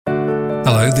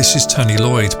this is Tony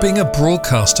Lloyd. Being a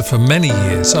broadcaster for many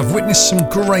years, I've witnessed some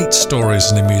great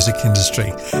stories in the music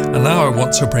industry, and now I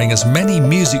want to bring as many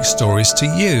music stories to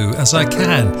you as I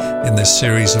can in this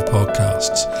series of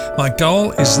podcasts. My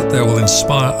goal is that they will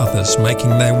inspire others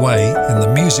making their way in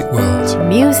the music world.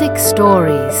 Music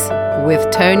Stories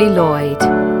with Tony Lloyd.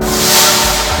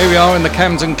 Here we are in the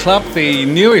Camden Club, the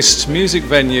newest music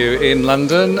venue in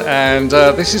London, and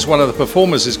this is one of the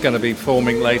performers who's going to be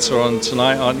performing later on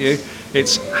tonight, aren't you?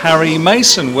 It's Harri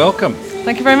Mason. Welcome.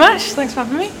 Thank you very much. Thanks for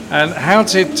having me. And how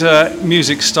did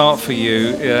music start for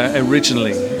you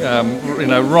originally?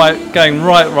 Going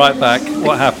right back.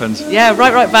 What happened? Yeah,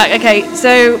 right back. Okay,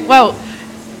 so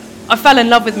I fell in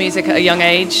love with music at a young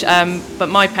age, but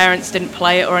my parents didn't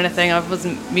play it or anything. I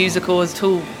wasn't musical at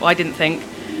all. I didn't think.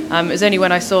 It was only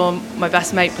when I saw my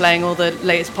best mate playing all the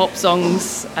latest pop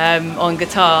songs on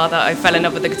guitar that I fell in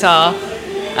love with the guitar,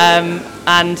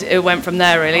 and it went from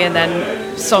there really. And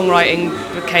then songwriting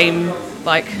became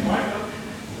like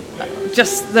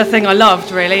just the thing I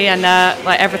loved really, and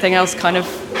like everything else, kind of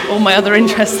all my other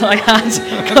interests that I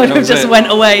had kind of just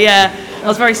went away. Yeah, I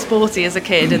was very sporty as a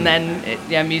kid, and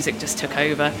then music just took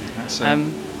over.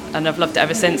 And I've loved it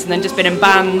ever since, and then just been in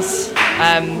bands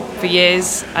for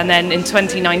years, and then in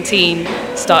 2019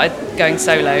 started going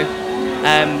solo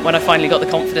when I finally got the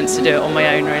confidence to do it on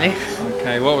my own really.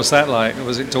 Okay, what was that like?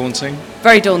 Was it daunting?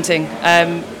 Very daunting,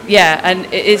 and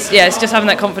it's just having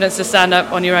that confidence to stand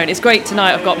up on your own. It's great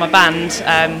tonight, I've got my band,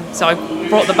 so I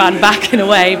brought the band back in a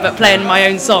way, but playing my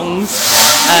own songs.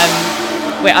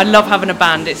 I love having a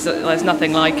band, there's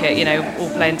nothing like it, all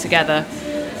playing together.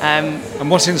 And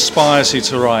what inspires you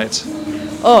to write?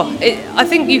 I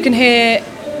think you can hear.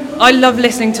 I love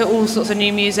listening to all sorts of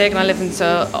new music, and I listen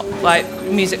to like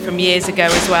music from years ago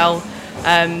as well.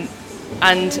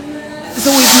 And there's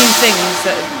always new things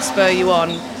that spur you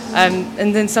on.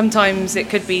 And then sometimes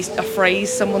it could be a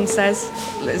phrase someone says,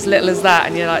 as little as that,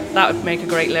 and you're like, that would make a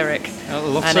great lyric.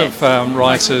 Lots of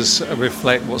writers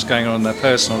reflect what's going on in their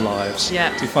personal lives.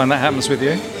 Yeah. Do you find that happens with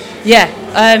you? Yeah.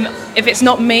 If it's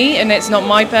not me and it's not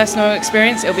my personal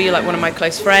experience, it'll be like one of my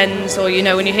close friends, or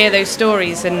when you hear those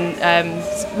stories and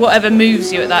whatever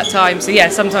moves you at that time. So yeah,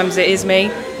 sometimes it is me,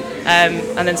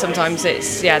 and then sometimes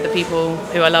it's the people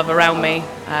who I love around me.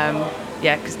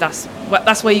 Because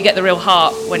that's where you get the real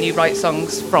heart when you write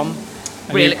songs from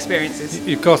real experiences.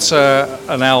 You've got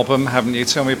an album, haven't you?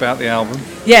 Tell me about the album.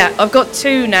 Yeah, I've got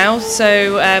two now.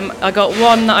 So I got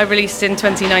one that I released in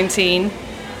 2019.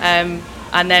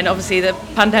 And then obviously the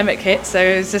pandemic hit, so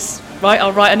it was just, right,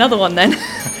 I'll write another one then.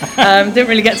 Didn't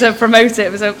really get to promote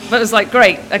it, but it was like,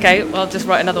 great, okay, well, I'll just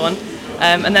write another one.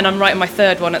 And then I'm writing my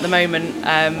third one at the moment,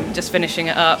 just finishing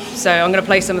it up. So I'm going to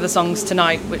play some of the songs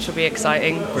tonight, which will be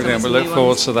exciting. Brilliant, we look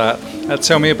forward to that.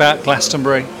 Tell me about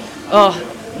Glastonbury. Oh,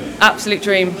 absolute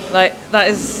dream. Like, that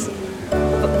is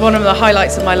one of the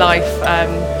highlights of my life.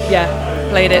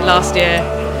 Played it last year.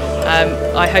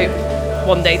 I hope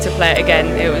one day to play it again.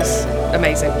 It was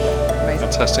amazing.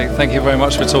 Fantastic. Thank you very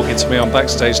much for talking to me on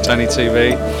Backstage Tony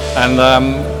TV,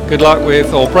 and good luck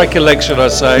or break your leg, should I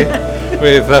say,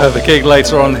 with the gig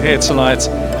later on here tonight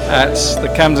at the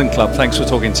Camden Club. Thanks for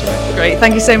talking to me. Great,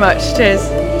 thank you so much. Cheers.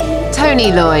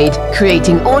 Tony Lloyd,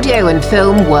 creating audio and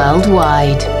film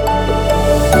worldwide.